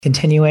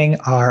Continuing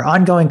our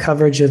ongoing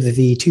coverage of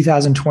the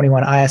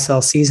 2021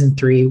 ISL Season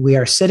 3, we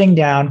are sitting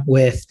down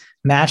with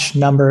match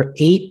number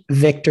 8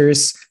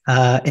 victors,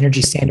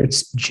 Energy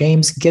Standards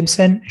James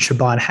Gibson,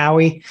 Siobhan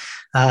Haughey.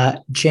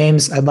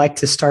 James, I'd like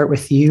to start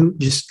with you.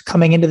 Just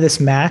coming into this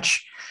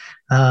match,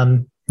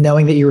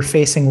 knowing that you were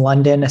facing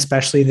London,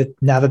 especially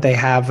now that they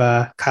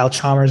have Kyle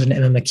Chalmers and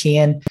Emma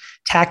McKeon,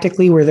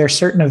 tactically, were there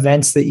certain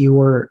events that you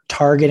were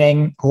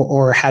targeting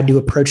or had to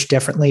approach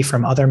differently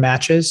from other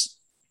matches?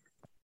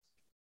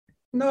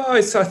 No,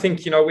 I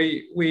think,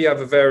 we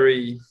have a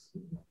very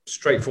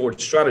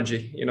straightforward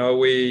strategy.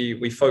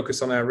 We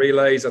focus on our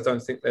relays. I don't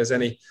think there's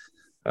any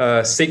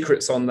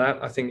secrets on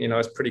that. I think,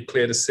 it's pretty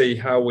clear to see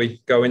how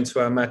we go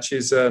into our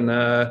matches. And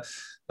no,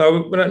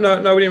 we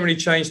didn't really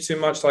change too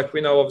much. Like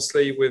we know,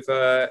 obviously, with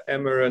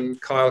Emma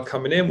and Kyle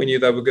coming in, we knew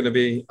they were going to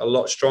be a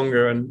lot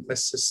stronger. And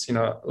let's just,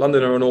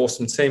 London are an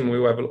awesome team. We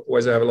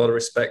always have a lot of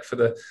respect for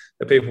the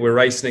people we're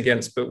racing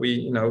against. But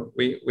we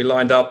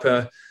lined up.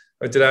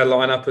 Did our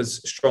lineup as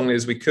strongly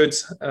as we could.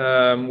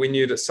 We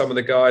knew that some of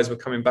the guys were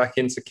coming back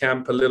into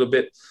camp a little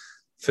bit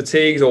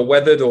fatigued or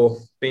weathered or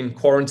being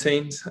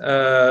quarantined.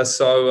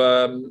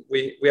 So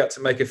we had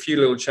to make a few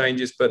little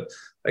changes. But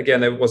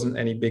again, there wasn't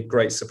any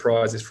great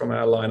surprises from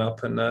our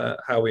lineup and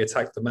how we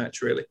attacked the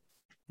match, really.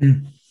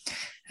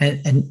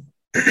 And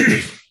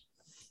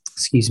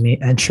excuse me.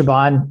 And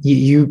Siobhan,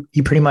 you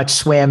pretty much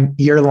swam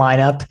your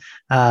lineup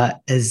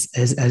as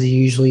you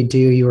usually do.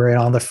 You were in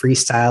all the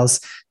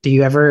freestyles. Do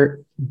you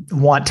ever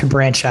want to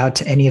branch out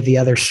to any of the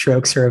other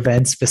strokes or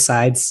events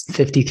besides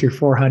 50 through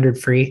 400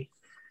 free?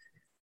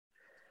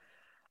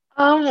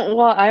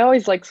 Well, I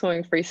always like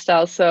swimming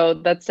freestyle, so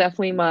that's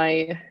definitely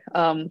my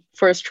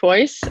first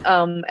choice.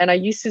 And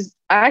I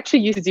actually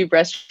used to do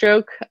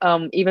breaststroke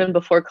even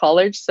before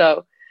college.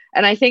 So,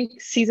 and I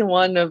think season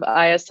 1 of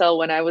ISL,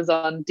 when I was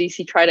on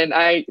DC Trident,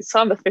 I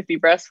swam the 50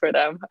 breast for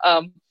them.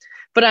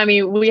 But I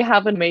mean, we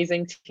have an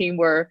amazing team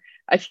where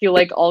I feel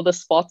like all the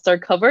spots are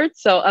covered.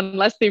 So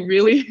unless they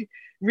really,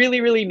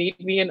 really, really need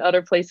me in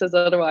other places,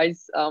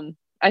 otherwise,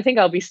 I think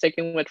I'll be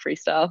sticking with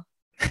freestyle.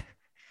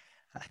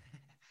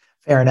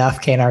 Fair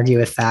enough. Can't argue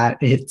with that.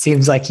 It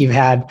seems like you've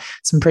had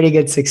some pretty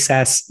good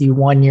success. You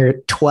won your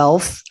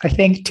 12th, I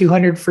think,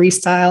 200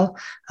 freestyle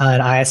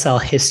in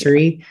ISL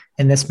history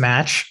in this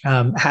match.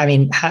 I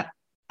mean,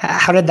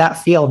 how did that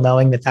feel,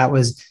 knowing that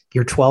was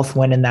your 12th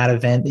win in that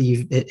event?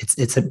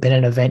 It's been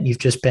an event you've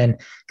just been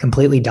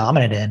completely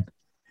dominant in.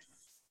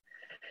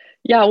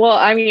 Yeah, well,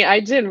 I mean, I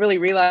didn't really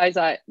realize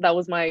that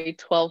was my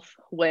 12th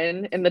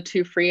win in the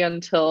 2 free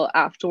until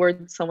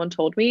afterwards someone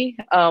told me.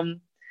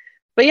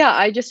 But yeah,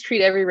 I just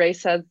treat every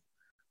race as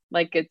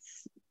like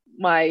it's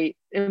my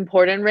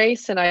important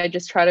race, and I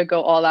just try to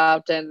go all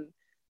out and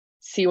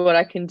see what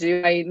I can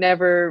do. I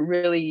never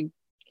really,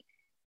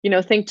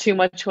 think too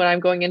much when I'm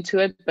going into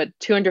it, but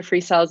 200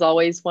 freestyle is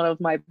always one of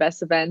my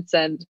best events.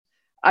 And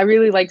I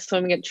really like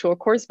swimming at short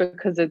course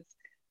because it's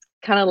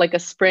kind of like a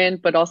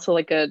sprint, but also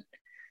like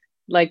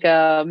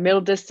a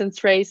middle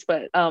distance race.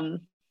 But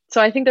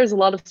so I think there's a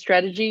lot of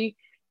strategy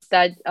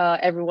that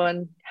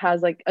everyone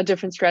has like a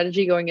different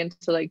strategy going into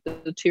like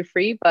the 2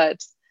 free,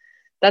 but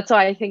that's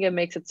why I think it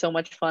makes it so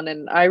much fun,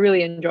 and I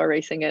really enjoy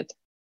racing it.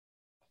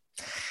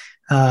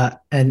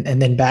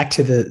 And then back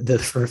to the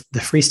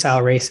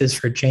freestyle races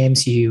for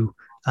James, you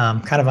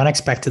kind of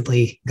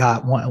unexpectedly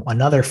got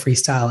another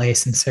freestyle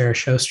ace in Sarah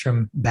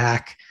Sjostrom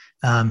back.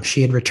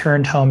 She had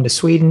returned home to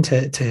Sweden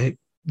to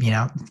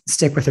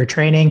stick with her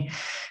training.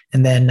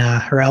 And then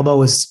her elbow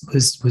was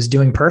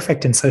doing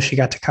perfect. And so she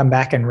got to come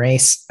back and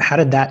race. How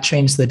did that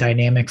change the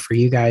dynamic for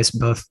you guys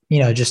both,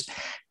 just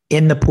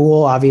in the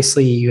pool?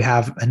 Obviously you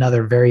have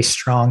another very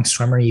strong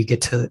swimmer you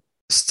get to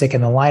stick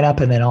in the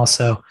lineup. And then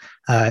also,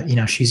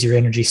 she's your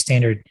Energy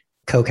Standard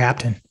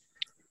co-captain.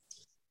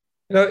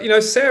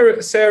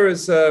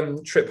 Sarah's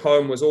trip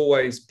home was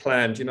always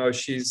planned.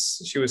 She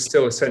was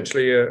still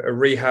essentially a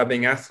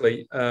rehabbing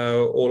athlete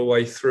all the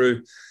way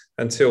through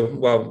until,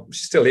 well,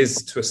 she still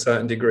is to a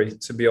certain degree,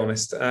 to be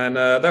honest. And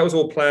that was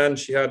all planned.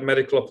 She had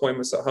medical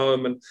appointments at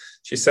home, and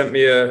she sent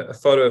me a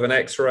photo of an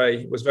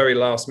x-ray. It was very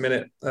last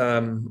minute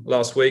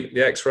last week,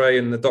 the x-ray,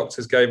 and the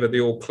doctors gave her the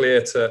all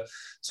clear to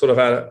sort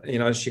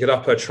of, she could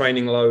up her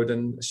training load.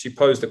 And she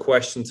posed a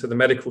question to the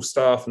medical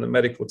staff and the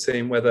medical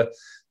team whether,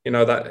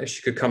 that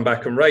she could come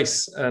back and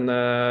race. And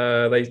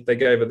they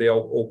gave her the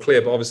all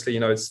clear. But obviously,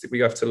 we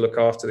have to look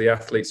after the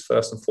athletes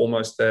first and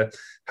foremost, their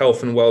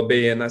health and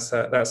well-being. That's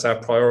our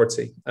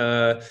priority.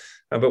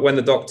 But when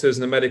the doctors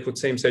and the medical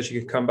team said she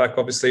could come back,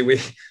 obviously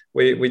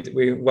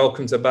we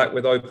welcomed her back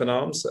with open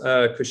arms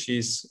because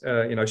she's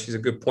a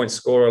good point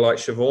scorer like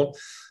Siobhan.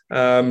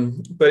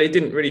 But it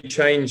didn't really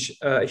change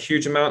a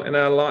huge amount in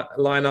our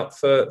lineup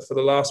for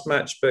the last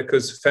match,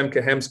 because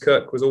Femke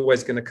Heemskerk was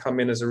always going to come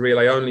in as a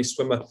relay only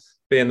swimmer.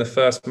 Being the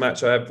first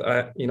match, I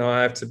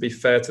have to be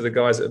fair to the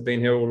guys that have been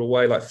here all the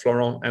way, like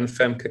Florent and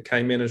Femke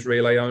came in as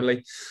relay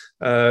only.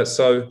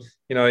 So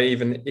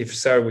even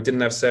if we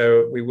didn't have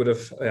Sarah, we would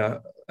have.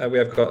 We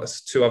have got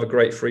 2 other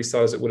great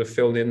freestylers that would have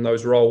filled in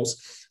those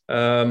roles.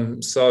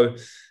 So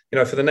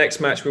for the next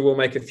match, we will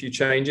make a few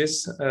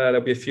changes.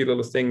 There'll be a few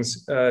little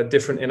things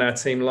different in our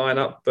team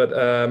lineup, but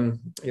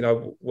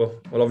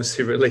we'll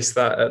obviously release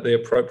that at the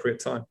appropriate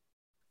time.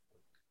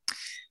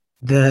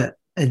 I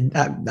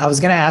was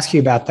going to ask you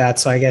about that.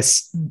 So I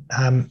guess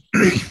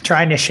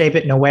trying to shape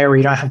it in a way where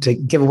you don't have to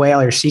give away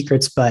all your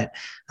secrets, but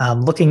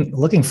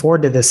looking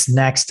forward to this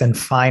next and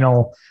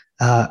final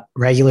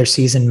regular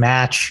season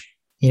match.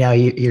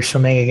 You're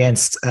swimming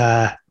against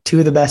two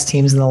of the best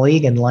teams in the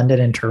league in London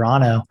and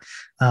Toronto,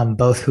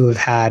 both who have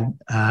had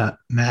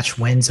match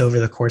wins over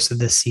the course of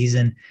this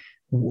season.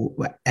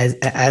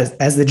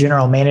 As the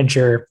general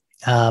manager,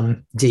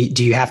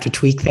 do you have to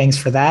tweak things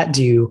for that?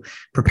 Do you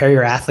prepare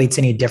your athletes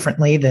any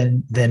differently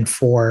than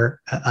for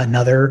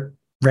another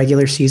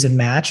regular season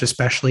match,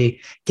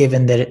 especially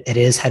given that it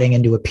is heading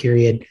into a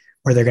period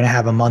where they're going to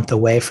have a month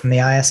away from the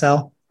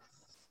ISL?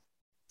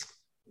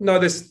 No,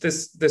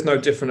 there's no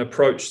different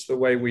approach to the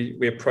way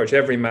we approach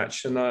every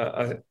match, and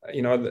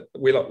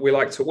we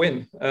like to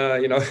win.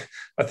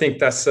 I think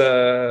that's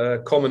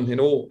common in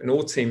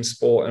all team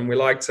sport, and we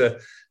like to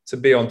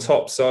be on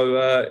top.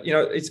 So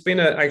it's been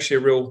actually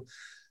a real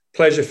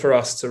pleasure for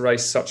us to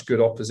race such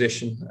good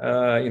opposition.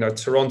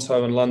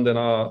 Toronto and London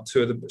are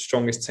two of the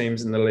strongest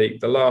teams in the league.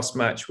 The last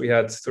match we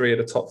had 3 of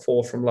the top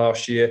 4 from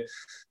last year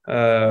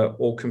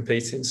all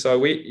competing. So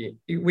we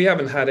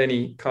haven't had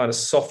any kind of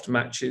soft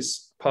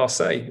matches per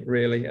se,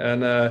 really,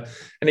 and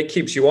it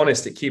keeps you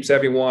honest. It keeps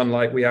everyone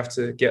like we have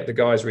to get the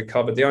guys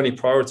recovered. The only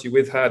priority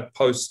we've had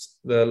post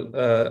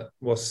our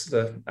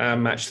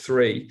match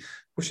 3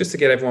 was just to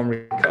get everyone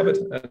recovered.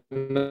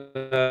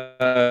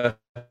 And,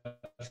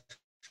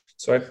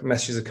 sorry,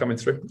 messages are coming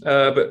through.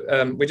 But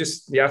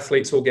the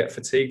athletes all get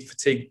fatigued.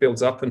 Fatigue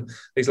builds up, and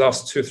these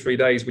last 2 or 3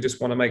 days, we just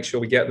want to make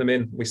sure we get them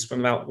in. We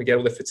swim out, we get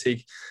all the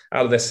fatigue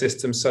out of their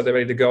system, so they're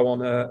ready to go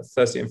on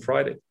Thursday and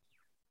Friday.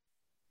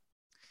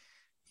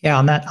 Yeah,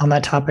 on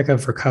that topic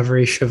of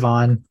recovery,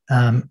 Siobhan,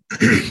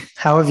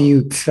 how have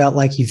you felt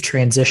like you've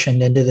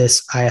transitioned into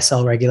this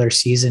ISL regular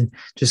season,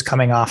 just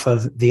coming off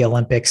of the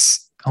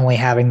Olympics, only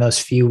having those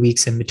few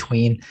weeks in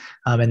between,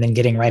 and then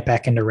getting right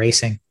back into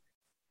racing?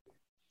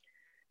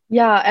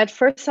 Yeah, at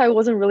first I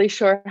wasn't really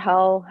sure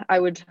how I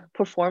would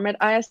perform at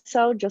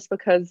ISL, just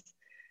because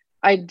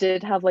I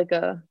did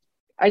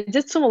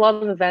swim a lot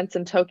of events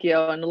in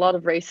Tokyo and a lot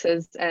of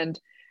races, and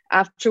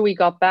after we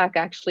got back,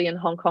 actually in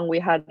Hong Kong, we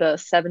had the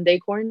 7-day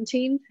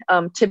quarantine.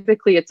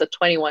 Typically it's a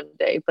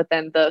 21-day, but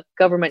then the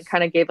government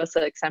kind of gave us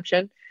an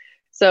exemption.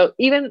 So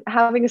even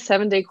having a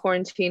 7-day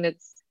quarantine,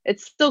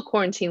 it's still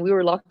quarantine. We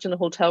were locked in a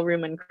hotel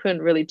room and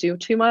couldn't really do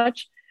too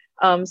much.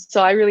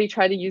 So I really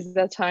try to use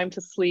that time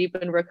to sleep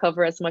and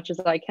recover as much as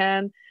I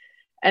can.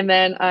 And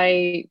then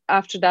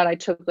after that, I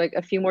took like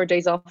a few more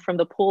days off from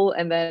the pool.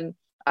 And then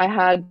I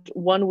had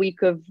 1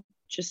 week of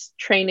just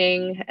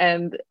training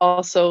and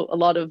also a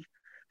lot of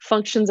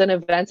functions and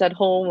events at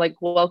home, like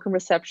welcome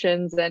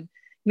receptions and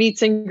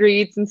meets and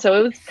greets. And so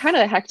it was kind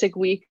of a hectic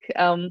week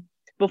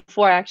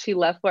before I actually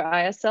left for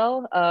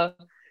ISL.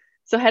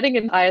 So heading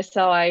in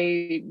ISL,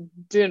 I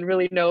didn't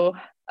really know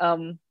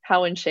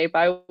how in shape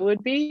I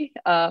would be.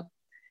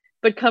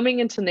 But coming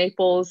into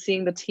Naples,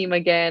 seeing the team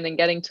again and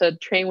getting to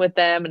train with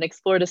them and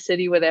explore the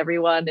city with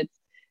everyone,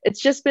 it's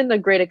just been a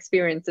great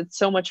experience. It's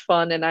so much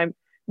fun and I'm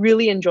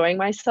really enjoying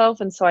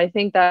myself. And so I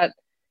think that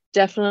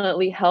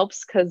definitely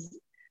helps, because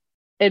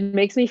it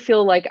makes me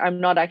feel like I'm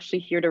not actually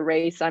here to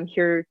race. I'm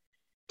here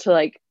to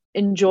like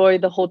enjoy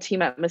the whole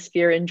team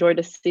atmosphere, enjoy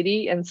the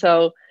city. And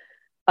so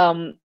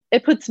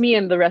it puts me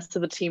and the rest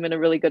of the team in a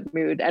really good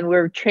mood, and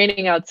we're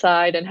training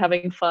outside and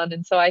having fun.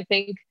 And so I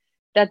think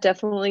that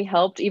definitely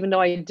helped. Even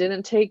though I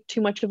didn't take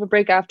too much of a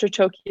break after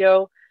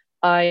Tokyo,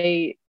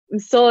 I'm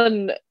still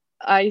in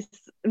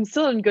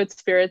good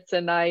spirits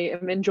and I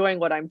am enjoying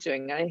what I'm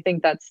doing. I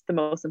think that's the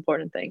most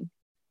important thing.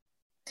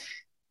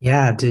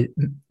 Yeah,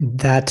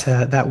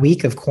 that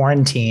week of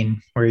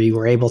quarantine where you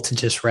were able to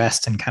just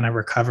rest and kind of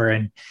recover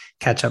and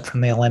catch up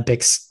from the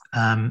Olympics,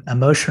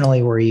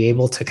 emotionally, were you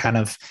able to kind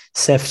of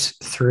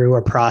sift through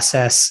or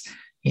process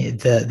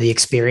the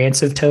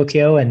experience of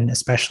Tokyo and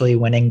especially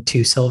winning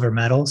 2 silver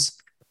medals?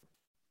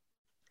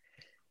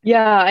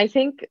 Yeah, I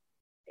think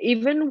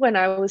even when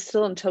I was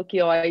still in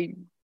Tokyo, I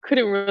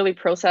couldn't really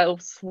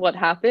process what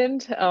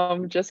happened,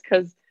 just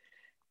because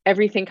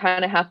everything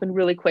kind of happened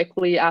really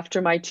quickly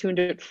after my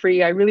 200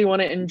 free. I really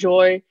want to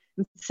enjoy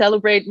and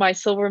celebrate my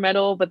silver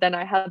medal, but then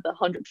I had the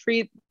 100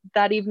 free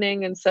that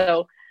evening. And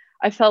so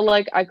I felt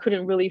like I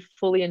couldn't really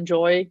fully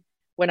enjoy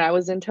when I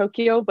was in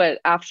Tokyo. But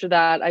after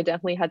that, I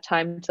definitely had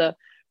time to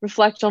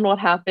reflect on what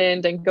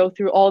happened and go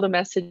through all the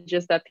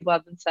messages that people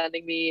have been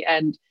sending me.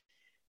 And,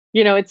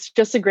 it's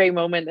just a great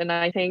moment. And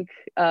I think,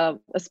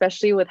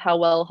 especially with how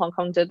well Hong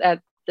Kong did at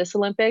this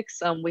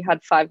Olympics, we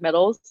had 5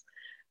 medals.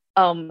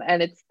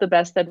 And it's the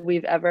best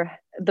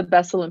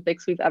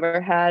Olympics we've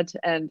ever had.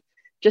 And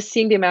just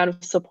seeing the amount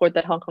of support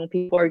that Hong Kong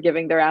people are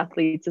giving their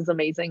athletes is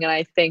amazing. And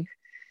I think,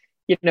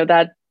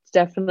 that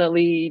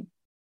definitely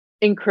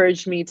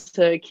encouraged me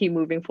to keep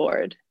moving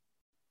forward.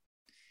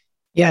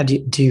 Yeah.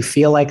 Do you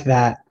feel like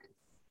that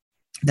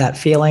that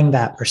feeling,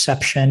 that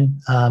perception,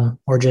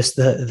 or just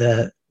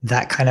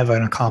that kind of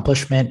an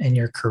accomplishment in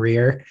your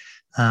career?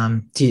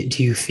 Do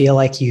you feel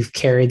like you've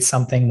carried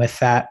something with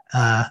that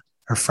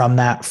or from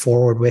that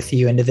forward with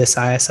you into this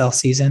ISL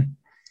season?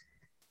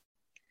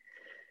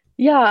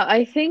 Yeah,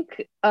 I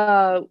think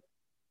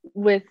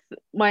with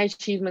my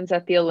achievements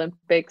at the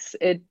Olympics,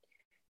 it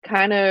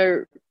kind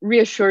of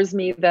reassures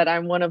me that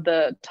I'm one of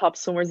the top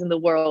swimmers in the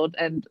world,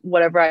 and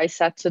whatever I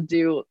set to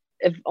do,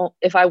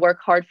 if I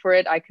work hard for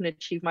it, I can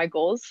achieve my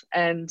goals.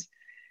 And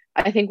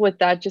I think with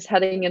that, just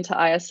heading into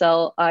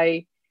ISL,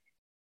 I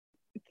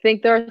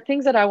think there are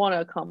things that I want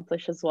to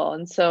accomplish as well.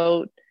 And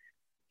so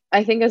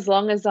I think as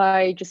long as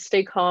I just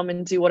stay calm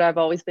and do what I've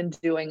always been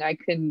doing, I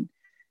can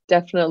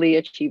definitely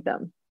achieve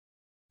them.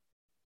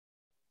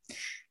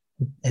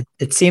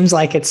 It seems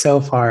like it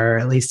so far,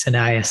 at least in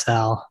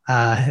ISL.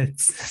 It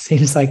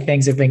seems like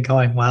things have been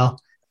going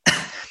well.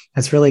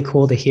 That's really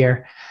cool to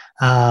hear.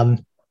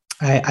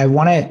 I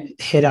want to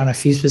hit on a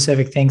few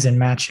specific things in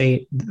match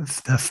 8.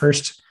 The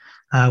first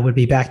would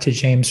be back to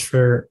James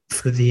for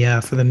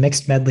the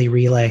mixed medley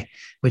relay,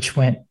 which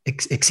went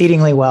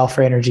exceedingly well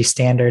for Energy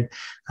Standard.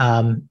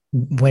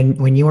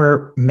 When you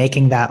were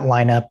making that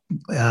lineup,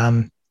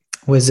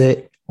 was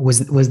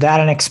that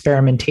an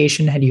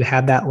experimentation? Had you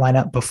had that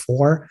lineup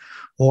before,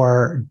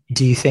 or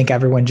do you think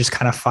everyone just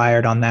kind of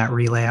fired on that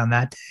relay on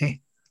that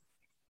day?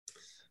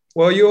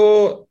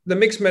 Well, the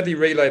mixed medley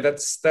relay,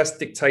 that's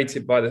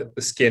dictated by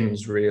the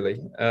skins, really.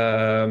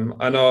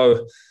 I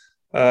know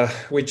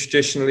we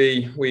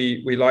traditionally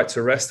we like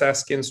to rest our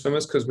skin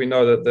swimmers because we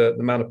know that the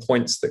amount of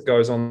points that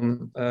goes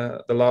on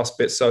the last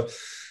bit. So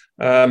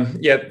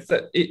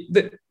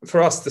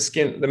for us,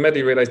 the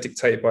medley relay is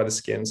dictated by the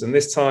skins, and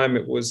this time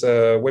it was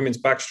women's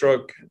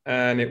backstroke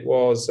and it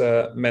was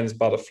men's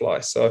butterfly.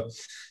 So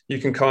you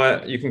can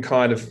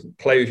kind of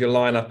play with your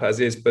lineup as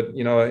is, but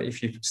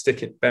if you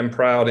stick Ben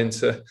Proud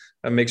into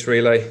a mixed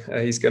relay,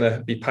 he's going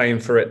to be paying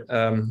for it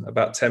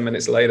about 10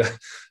 minutes later.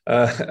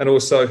 And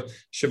also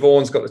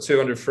Siobhan's got the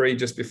 200 free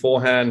just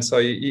beforehand, so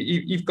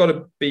you've got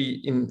to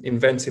be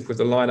inventive with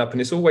the lineup, and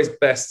it's always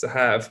best to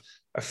have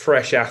a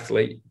fresh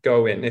athlete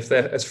go in if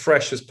they're as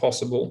fresh as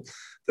possible.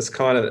 That's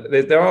kind of,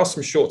 there are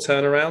some short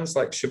turnarounds,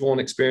 like Siobhan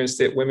experienced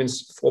it,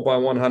 women's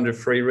 4x100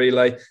 free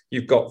relay.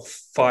 You've got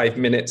 5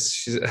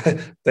 minutes.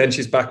 Then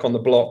she's back on the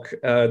block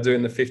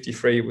doing the 50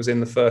 free. It was in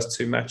the first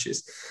 2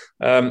 matches.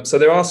 So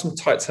there are some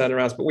tight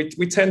turnarounds, but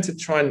we tend to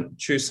try and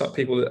choose some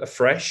people that are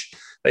fresh.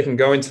 They can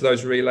go into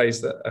those relays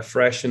that are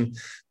fresh. And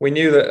we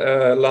knew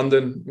that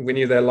London, we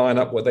knew their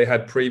lineup, what they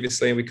had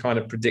previously, and we kind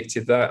of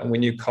predicted that. And we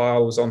knew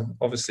Kyle was on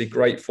obviously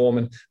great form.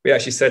 And we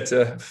actually said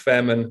to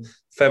Fem and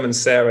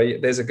Sarah,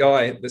 there's a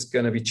guy that's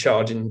going to be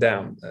charging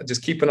down.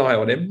 Just keep an eye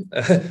on him.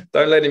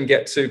 Don't let him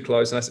get too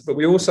close. And I said, but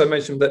we also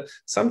mentioned that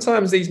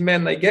sometimes these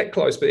men, they get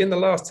close, but in the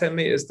last 10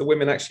 meters, the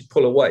women actually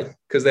pull away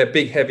because they're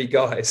big, heavy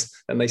guys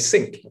and they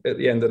sink at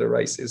the end of the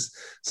races.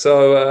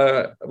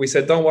 So we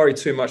said, don't worry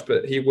too much,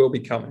 but he will be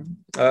coming.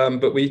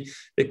 But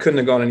it couldn't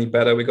have gone any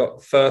better. We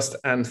got first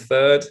and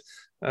third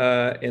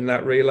in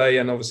that relay.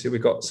 And obviously we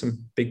got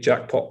some big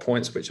jackpot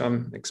points, which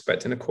I'm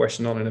expecting a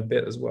question on in a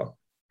bit as well.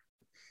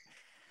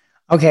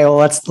 Okay, well,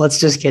 let's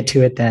just get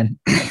to it then.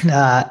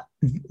 The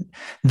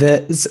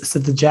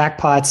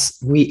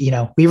jackpots,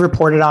 we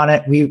reported on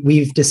it.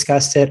 We've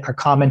discussed it. Our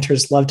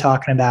commenters love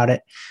talking about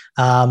it.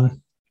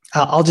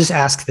 I'll just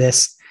ask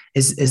this: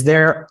 is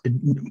there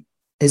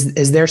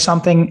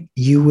something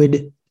you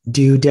would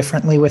do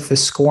differently with the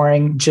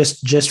scoring,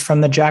 just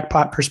from the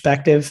jackpot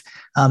perspective,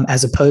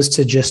 as opposed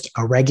to just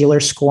a regular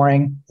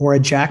scoring or a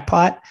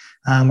jackpot,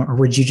 or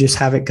would you just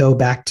have it go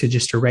back to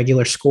just a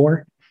regular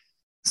score?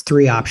 There's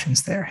 3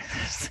 options there.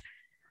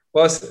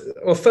 Well,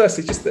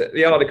 firstly, just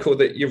the article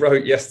that you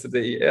wrote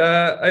yesterday,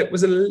 it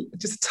was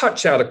just a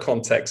touch out of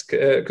context,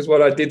 because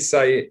what I did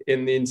say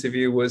in the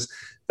interview was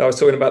that I was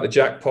talking about the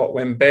jackpot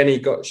when Benny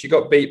got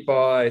beat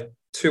by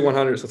 2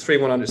 100ths or 3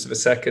 100ths of a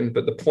second,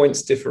 but the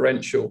points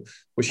differential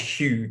was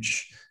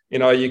huge.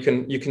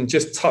 You can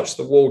just touch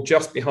the wall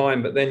just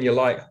behind, but then you're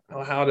like,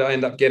 oh, how did I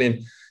end up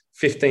getting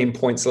 15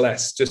 points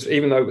less, just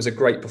even though it was a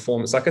great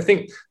performance? Like, I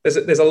think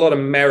there's a lot of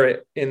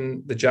merit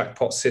in the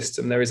jackpot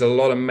system. There is a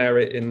lot of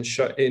merit in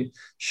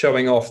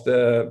showing off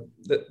the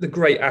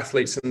great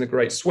athletes and the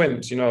great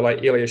swims,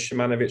 like Ilya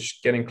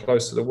Shimanovic getting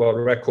close to the world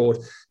record.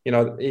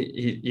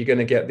 You're going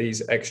to get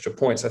these extra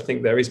points. I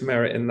think there is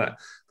merit in that.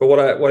 But what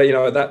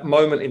at that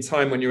moment in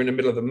time when you're in the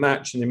middle of the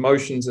match and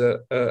emotions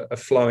are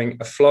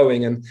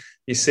flowing, and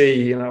you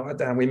see,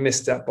 damn, we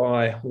missed that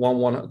by 2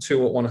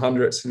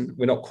 100ths, and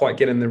we're not quite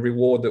getting the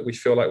reward that we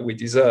feel like we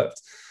deserved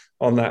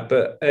on that.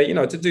 But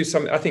to do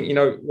something, I think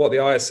what the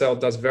ISL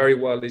does very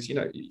well is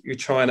you're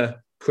trying to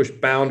push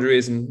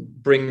boundaries and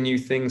bring new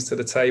things to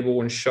the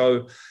table and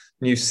show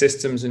new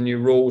systems and new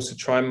rules to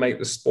try and make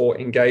the sport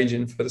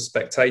engaging for the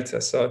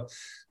spectator. So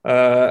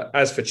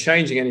as for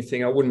changing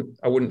anything, I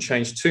wouldn't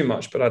change too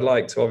much, but I'd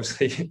like to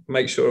obviously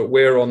make sure that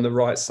we're on the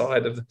right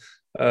side of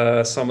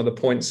some of the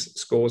points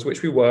scores,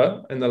 which we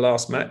were in the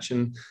last match.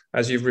 And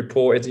as you've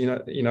reported,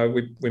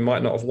 we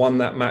might not have won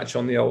that match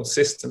on the old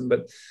system,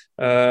 but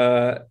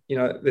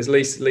there's at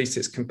least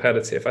it's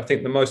competitive. I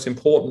think the most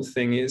important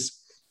thing is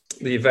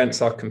the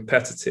events are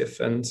competitive,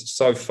 and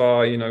so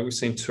far, we've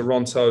seen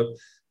Toronto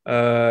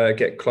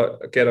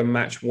get a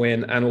match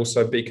win and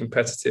also be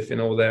competitive in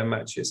all their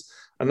matches,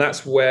 and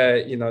that's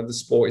where the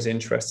sport is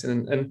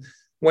interesting. And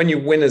when you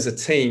win as a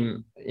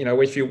team,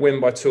 if you win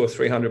by 200 or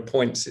 300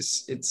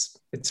 points,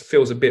 it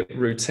feels a bit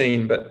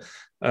routine. But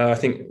I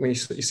think when you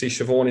see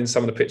Siobhan in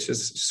some of the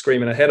pictures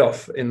screaming her head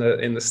off in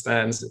the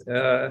stands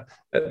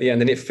at the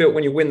end, and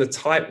when you win the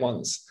tight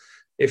ones,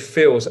 it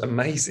feels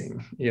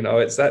amazing. Even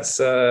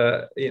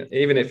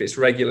if it's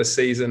regular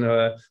season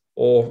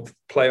or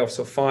playoffs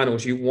or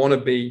finals, you want to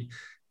be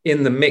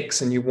in the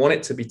mix and you want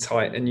it to be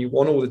tight and you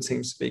want all the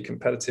teams to be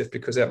competitive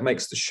because that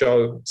makes the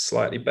show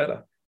slightly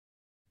better.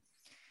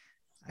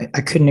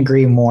 I couldn't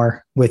agree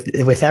more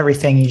with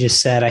everything you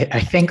just said. I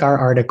think our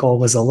article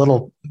was a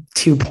little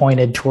too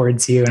pointed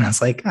towards you, and I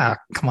was like,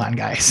 come on,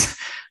 guys.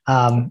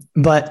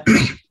 But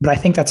I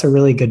think that's a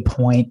really good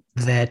point,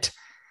 that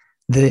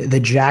the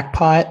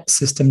jackpot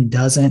system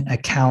doesn't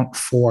account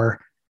for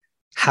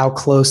how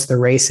close the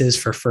race is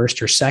for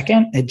first or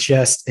second. It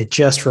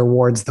just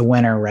rewards the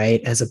winner, right?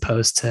 As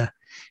opposed to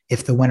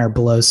if the winner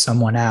blows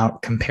someone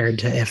out compared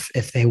to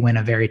if they win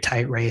a very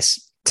tight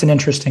race. It's an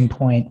interesting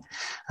point.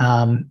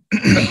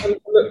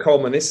 Look,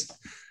 Coleman,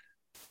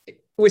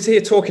 we're here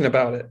talking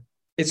about it.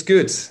 It's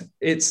good.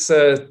 It's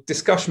a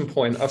discussion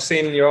point. I've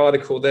seen in your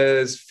article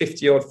there's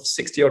 50 odd,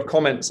 60 odd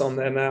comments on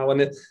there now.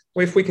 And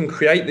if we can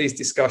create these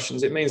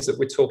discussions, it means that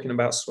we're talking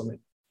about swimming.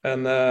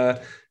 And,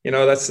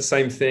 that's the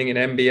same thing in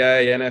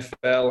NBA,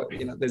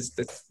 NFL. There's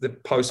the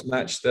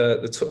post-match,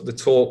 the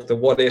talk, the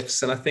what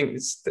ifs. And I think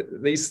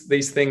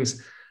these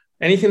things,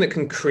 anything that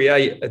can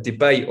create a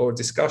debate or a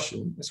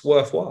discussion, it's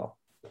worthwhile.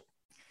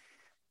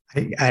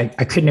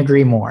 I couldn't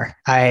agree more.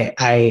 And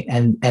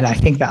I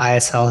think the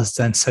ISL has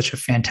done such a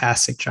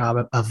fantastic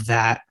job of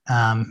that.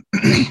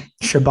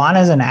 Siobhan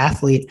as an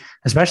athlete,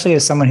 especially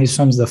as someone who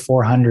swims the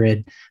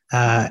 400,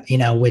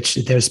 which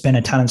there's been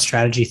a ton of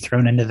strategy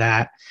thrown into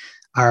that.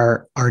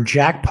 Are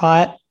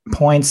jackpot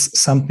points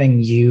something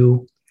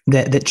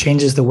that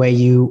changes the way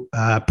you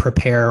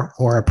prepare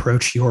or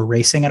approach your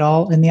racing at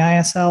all in the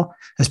ISL,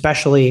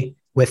 especially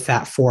with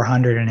that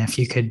 400? And if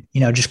you could,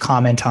 just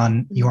comment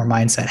on your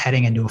mindset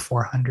heading into a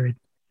 400.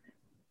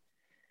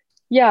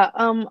 Yeah.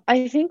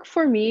 I think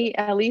for me,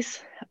 at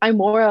least, I'm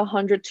more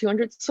 100,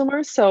 200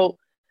 swimmer. So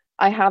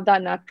I have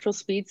that natural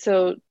speed.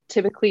 So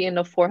typically in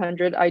a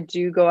 400, I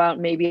do go out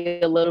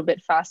maybe a little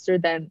bit faster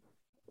than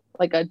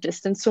like a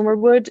distance swimmer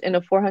would in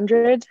a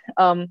 400.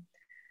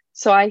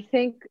 So I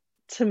think,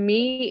 to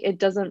me, it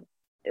doesn't,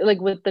 like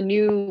with the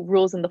new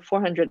rules in the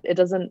 400, it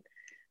doesn't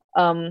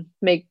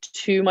make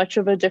too much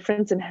of a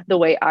difference in the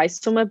way I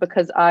swim it,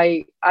 because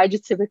I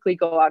just typically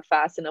go out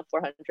fast in a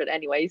 400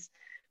 anyways.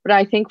 But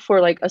I think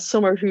for like a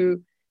swimmer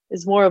who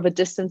is more of a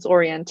distance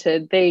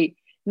oriented, they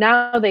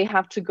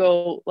have to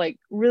go like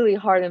really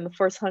hard in the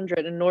first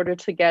 100 in order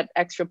to get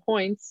extra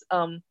points.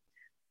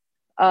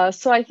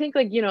 So I think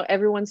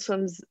everyone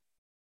swims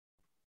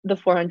the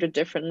 400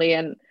 differently,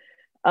 and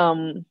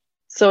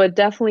so it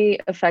definitely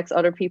affects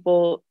other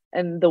people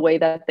and the way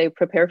that they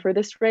prepare for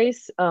this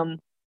race.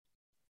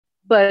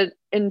 But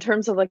in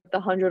terms of like the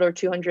 100 or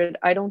 200,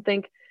 I don't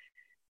think,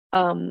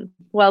 at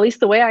least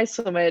the way I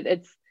swim it,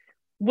 it's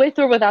with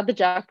or without the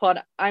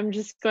jackpot, I'm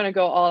just going to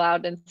go all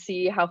out and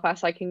see how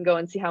fast I can go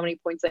and see how many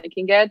points I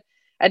can get.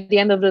 At the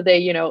end of the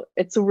day,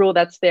 it's a rule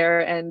that's there,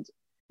 and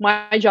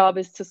my job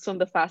is to swim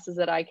the fastest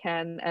that I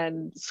can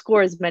and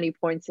score as many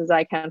points as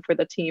I can for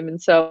the team.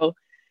 And so,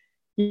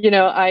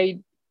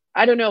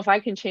 I don't know if I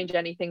can change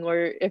anything or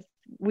if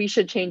we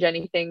should change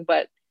anything,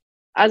 but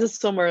as a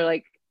swimmer,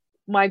 like,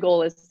 my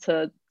goal is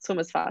to swim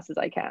as fast as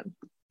I can.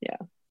 Yeah.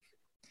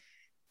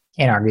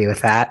 Can't argue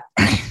with that.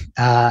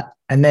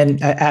 And then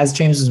as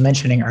James was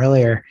mentioning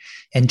earlier,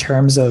 in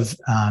terms of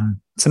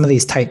some of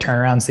these tight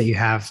turnarounds that you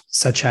have,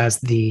 such as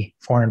the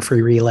 400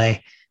 free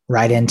relay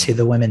right into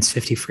the women's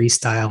 50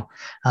 freestyle,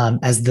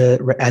 as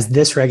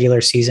this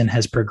regular season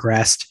has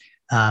progressed,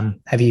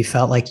 have you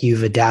felt like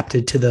you've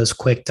adapted to those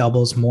quick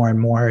doubles more and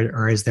more,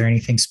 or is there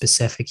anything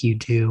specific you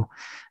do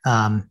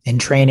in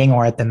training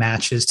or at the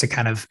matches to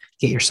kind of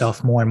get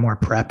yourself more and more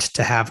prepped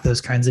to have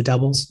those kinds of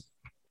doubles?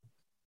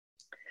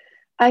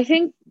 I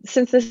think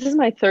since this is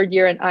my third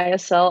year in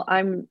ISL,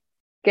 I'm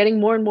getting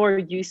more and more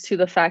used to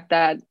the fact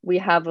that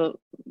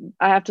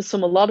I have to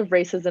swim a lot of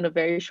races in a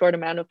very short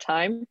amount of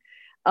time.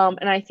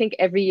 And I think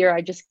every year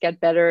I just get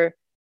better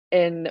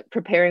in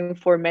preparing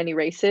for many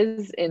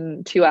races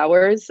in 2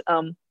 hours.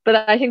 But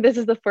I think this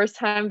is the first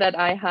time that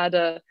I had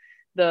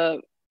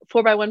the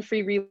 4x1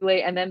 free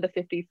relay and then the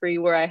 50 free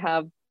where I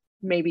have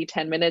maybe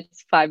 10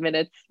 minutes, 5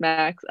 minutes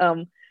max.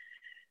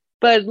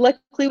 But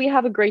luckily we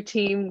have a great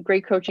team,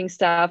 great coaching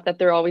staff that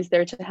they're always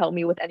there to help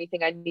me with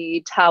anything I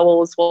need: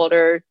 towels,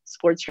 water,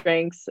 sports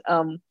drinks.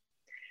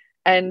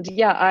 And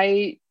yeah,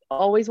 I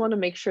always want to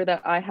make sure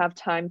that I have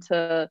time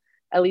to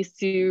at least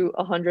do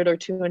 100 or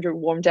 200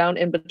 warm down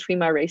in between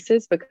my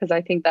races, because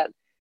I think that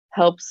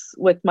helps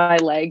with my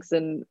legs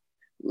and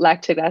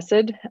lactic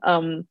acid.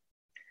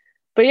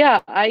 But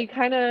yeah, I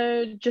kind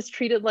of just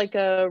treat it like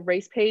a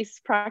race pace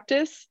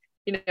practice.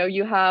 You know,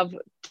 you have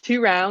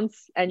 2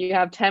 rounds and you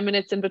have 10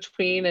 minutes in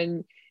between,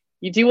 and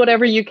you do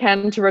whatever you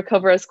can to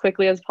recover as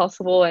quickly as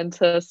possible and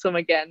to swim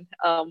again.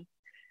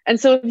 And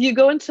so if you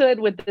go into it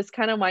with this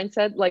kind of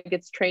mindset, like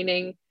it's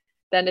training,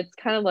 then it's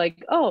kind of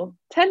like, oh,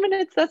 10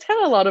 minutes, that's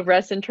kind of a lot of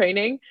rest and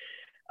training.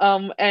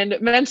 And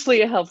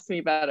mentally it helps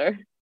me better.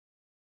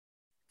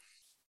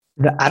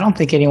 I don't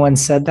think anyone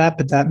said that,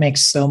 but that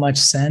makes so much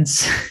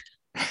sense.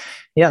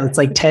 Yeah, it's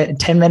like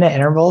 10-minute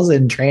intervals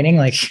in training.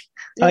 Like,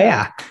 oh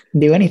yeah,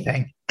 do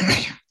anything.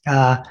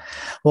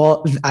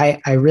 Well,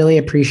 I really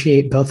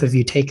appreciate both of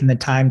you taking the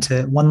time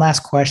to. One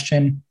last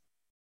question,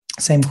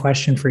 same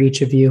question for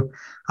each of you.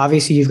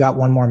 Obviously, you've got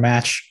one more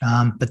match,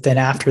 but then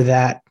after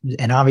that,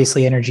 and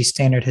obviously, Energy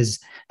Standard has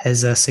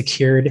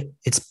secured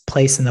its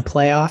place in the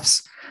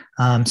playoffs.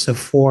 So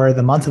for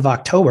the month of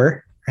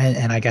October,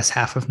 and I guess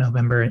half of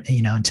November,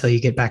 you know, until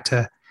you get back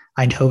to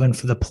Eindhoven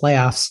for the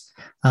playoffs,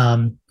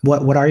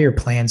 what are your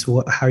plans?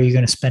 How are you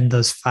going to spend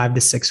those 5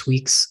 to 6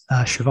 weeks?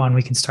 Siobhan,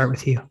 we can start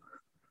with you.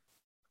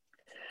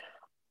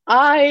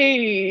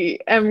 I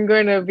am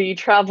going to be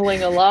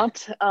traveling a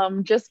lot,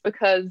 just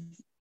because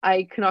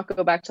I cannot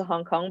go back to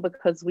Hong Kong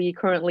because we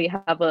currently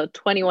have a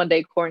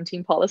 21-day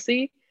quarantine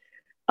policy.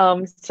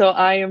 So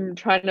I am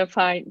trying to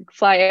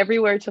fly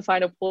everywhere to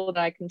find a pool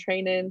that I can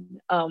train in.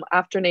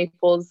 After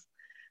Naples,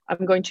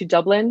 I'm going to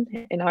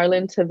Dublin in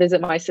Ireland to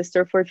visit my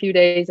sister for a few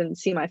days and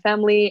see my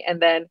family.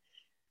 And then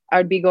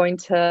I'd be going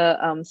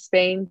to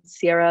Spain,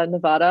 Sierra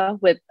Nevada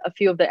with a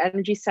few of the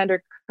Energy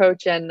Standard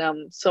coach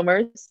and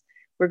swimmers.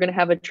 We're going to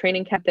have a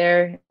training camp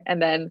there. And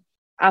then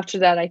after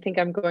that, I think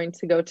I'm going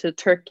to go to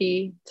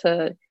Turkey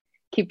to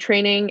keep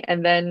training,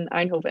 and then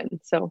Eindhoven.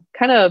 So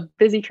kind of a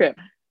busy trip.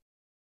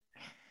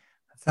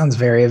 That sounds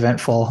very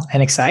eventful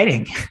and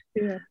exciting.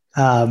 Yeah.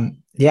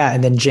 Yeah.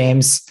 And then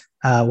James,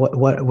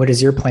 what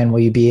is your plan? Will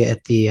you be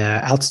at the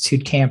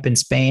altitude camp in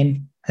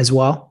Spain as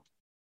well?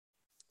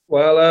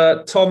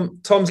 Well,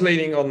 Tom's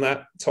leading on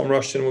that. Tom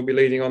Rushton will be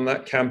leading on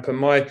that camp, and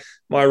my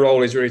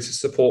role is really to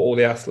support all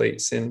the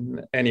athletes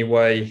in any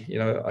way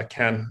I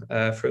can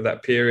for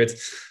that period.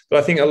 But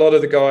I think a lot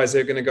of the guys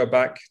are going to go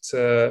back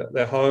to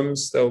their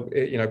homes. They'll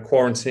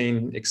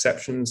quarantine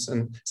exceptions,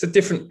 and it's a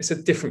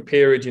different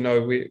period.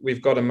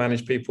 We've got to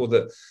manage people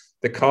that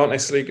can't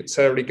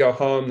necessarily go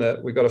home.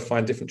 That we've got to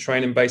find different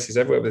training bases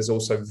everywhere. There's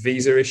also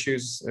visa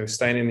issues.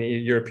 Staying in the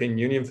European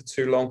Union for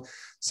too long.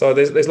 So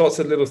there's lots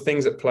of little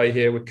things at play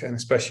here. We can't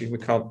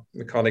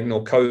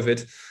ignore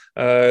COVID.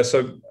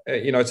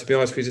 To be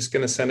honest, we're just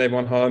going to send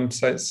everyone home.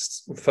 So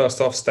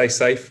first off, stay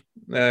safe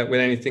with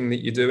anything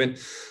that you're doing,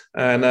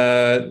 and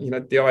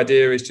the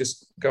idea is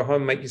just go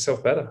home, make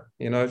yourself better.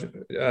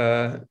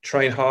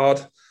 Train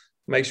hard,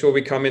 make sure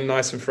we come in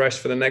nice and fresh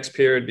for the next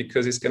period,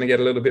 because it's going to get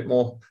a little bit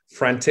more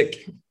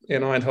frantic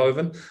in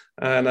Eindhoven.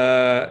 And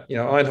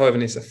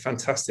Eindhoven is a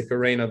fantastic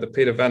arena, the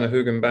Peter van der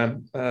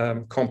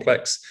Hoogenbaan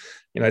complex.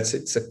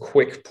 It's a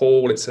quick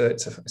pool. It's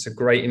a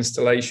great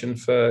installation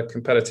for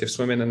competitive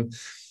swimming, and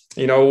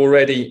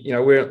already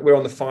we're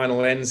on the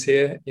final ends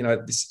here.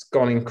 This has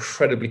gone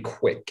incredibly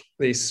quick.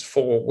 These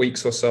 4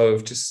 weeks or so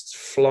have just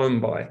flown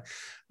by.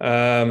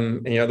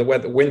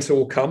 The winter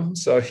will come,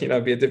 so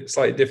be a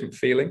slightly different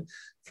feeling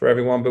for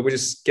everyone. But we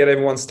just get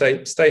everyone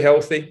stay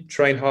healthy,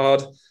 train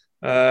hard,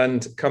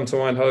 and come to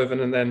Eindhoven,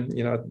 and then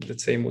the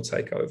team will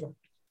take over.